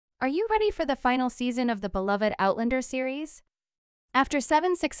Are you ready for the final season of the beloved Outlander series? After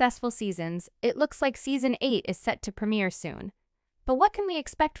 7 successful seasons, it looks like Season 8 is set to premiere soon. But what can we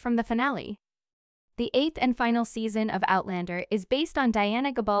expect from the finale? The 8th and final season of Outlander is based on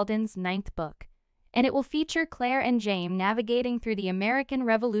Diana Gabaldon's 9th book, and it will feature Claire and Jaime navigating through the American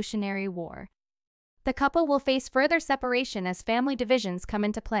Revolutionary War. The couple will face further separation as family divisions come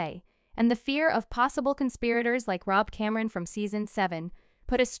into play, and the fear of possible conspirators like Rob Cameron from Season 7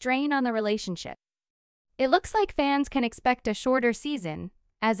 put a strain on the relationship. It looks like fans can expect a shorter season,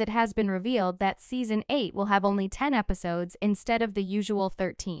 as it has been revealed that Season 8 will have only 10 episodes instead of the usual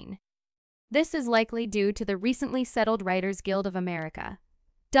 13. This is likely due to the recently settled Writers Guild of America,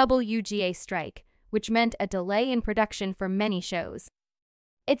 WGA strike, which meant a delay in production for many shows.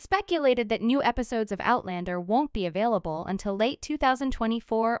 It's speculated that new episodes of Outlander won't be available until late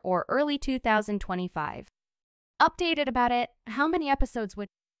 2024 or early 2025. Updated about it, how many episodes would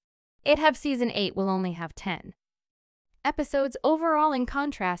it have? Season 8 will only have 10 episodes overall in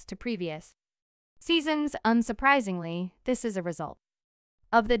contrast to previous seasons. Unsurprisingly, this is a result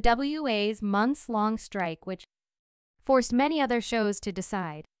of the WA's months-long strike, which forced many other shows to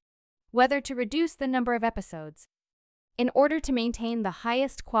decide whether to reduce the number of episodes in order to maintain the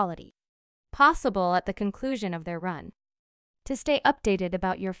highest quality possible at the conclusion of their run. To stay updated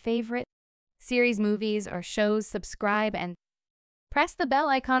about your favorite series, movies, or shows, subscribe and press the bell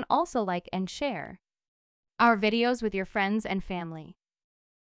icon. Also like and share our videos with your friends and family.